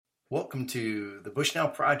Welcome to the Bushnell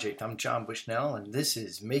Project. I'm John Bushnell, and this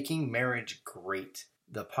is Making Marriage Great,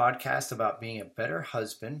 the podcast about being a better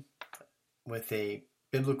husband with a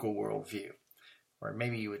biblical worldview, or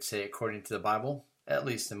maybe you would say according to the Bible, at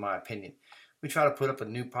least in my opinion. We try to put up a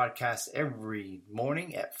new podcast every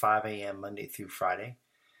morning at 5 a.m. Monday through Friday.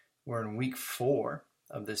 We're in week 4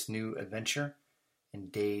 of this new adventure and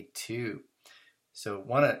day 2. So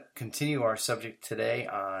want to continue our subject today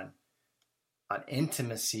on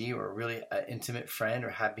intimacy, or really an intimate friend,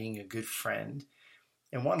 or being a good friend,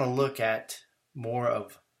 and want to look at more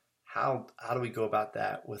of how do we go about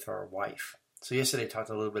that with our wife. So yesterday I talked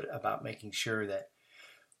a little bit about making sure that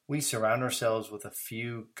we surround ourselves with a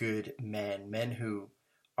few good men who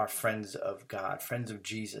are friends of God, friends of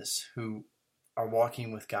Jesus, who are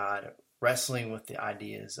walking with God, wrestling with the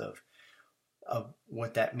ideas of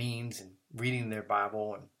what that means, and reading their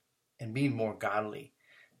Bible and being more godly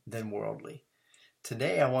than worldly.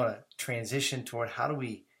 Today I want to transition toward how do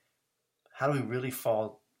we really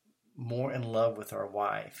fall more in love with our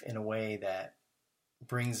wife in a way that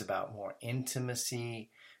brings about more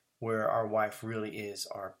intimacy, where our wife really is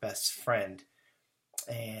our best friend,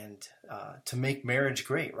 and to make marriage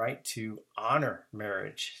great, right? To honor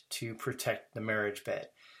marriage, to protect the marriage bed.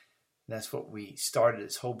 And that's what we started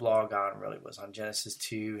this whole blog on, really was on Genesis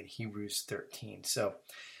 2 and Hebrews 13. So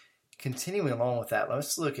continuing along with that,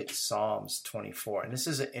 let's look at Psalms 24. And this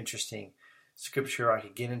is an interesting scripture. I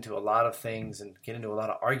could get into a lot of things and get into a lot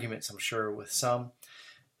of arguments, I'm sure, with some.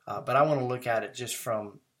 But I want to look at it just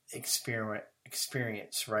from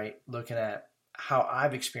experience, right? Looking at how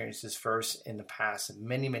I've experienced this verse in the past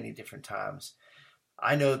many, many different times.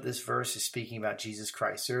 I know that this verse is speaking about Jesus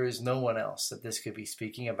Christ. There is no one else that this could be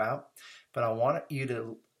speaking about. But I want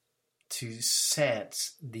you to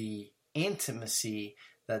sense the intimacy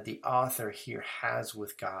that the author here has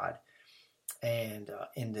with God. And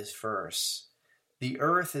in this verse, the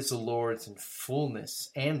earth is the Lord's in fullness,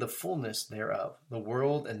 and the fullness thereof, the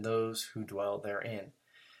world and those who dwell therein.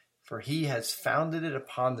 For he has founded it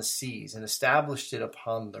upon the seas and established it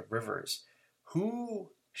upon the rivers.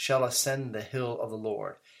 Who shall ascend the hill of the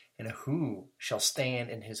Lord, and who shall stand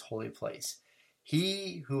in his holy place?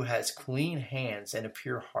 He who has clean hands and a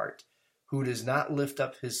pure heart, who does not lift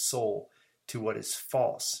up his soul to what is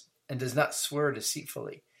false, and does not swear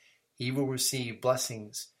deceitfully, he will receive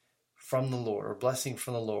blessings from the Lord, or blessing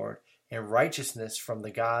from the Lord, and righteousness from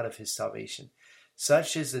the God of his salvation.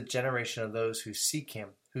 Such is the generation of those who seek him,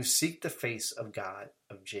 who seek the face of God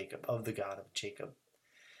of Jacob, of the God of Jacob.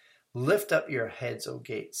 Lift up your heads, O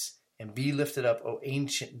gates, and be lifted up, O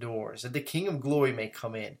ancient doors, that the King of glory may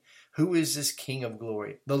come in. Who is this King of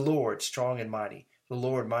glory? The Lord, strong and mighty, the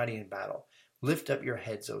Lord mighty in battle. Lift up your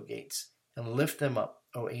heads, O gates, and lift them up,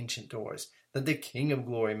 O ancient doors, that the King of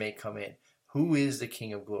glory may come in. Who is the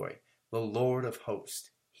King of glory? The Lord of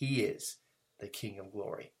hosts. He is the King of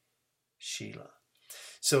glory. Sheila.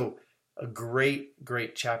 So a great,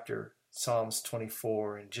 great chapter, Psalms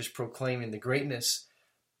 24, and just proclaiming the greatness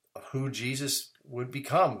of who Jesus would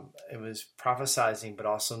become. It was prophesizing, but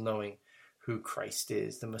also knowing who Christ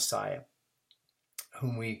is, the Messiah,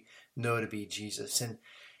 whom we know to be Jesus.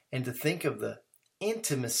 And to think of the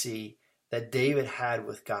intimacy that David had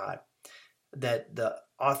with God, that the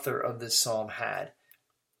author of this psalm had,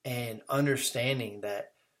 and understanding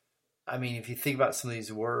that, I mean, if you think about some of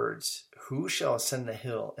these words, who shall ascend the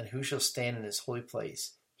hill, and who shall stand in his holy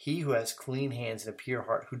place? He who has clean hands and a pure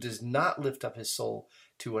heart, who does not lift up his soul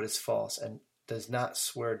to what is false, and does not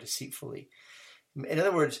swear deceitfully. In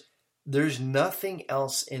other words, there's nothing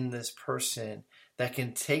else in this person that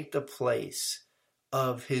can take the place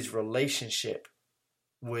of his relationship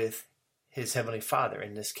with his Heavenly Father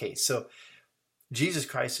in this case. So Jesus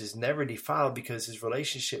Christ is never defiled because his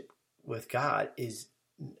relationship with God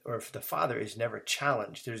or the Father is never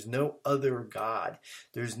challenged. There's no other God.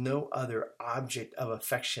 There's no other object of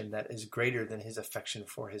affection that is greater than his affection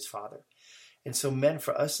for his Father. And so, men,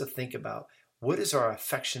 for us to think about, what is our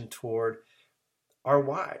affection toward our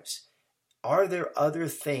wives? Are there other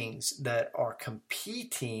things that are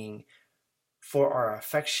competing for our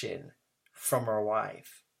affection from our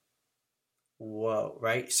wife? Whoa,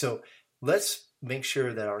 right? So let's make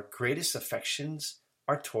sure that our greatest affections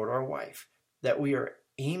are toward our wife, that we are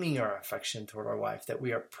aiming our affection toward our wife, that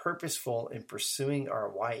we are purposeful in pursuing our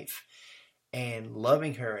wife and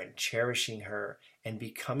loving her and cherishing her and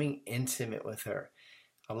becoming intimate with her.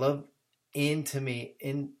 I love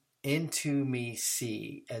intimacy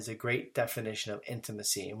as a great definition of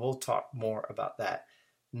intimacy, and we'll talk more about that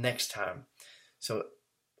next time. So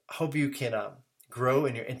I hope you can grow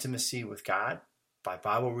in your intimacy with God by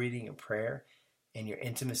Bible reading and prayer, and your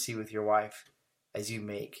intimacy with your wife as you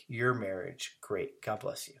make your marriage great. God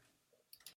bless you.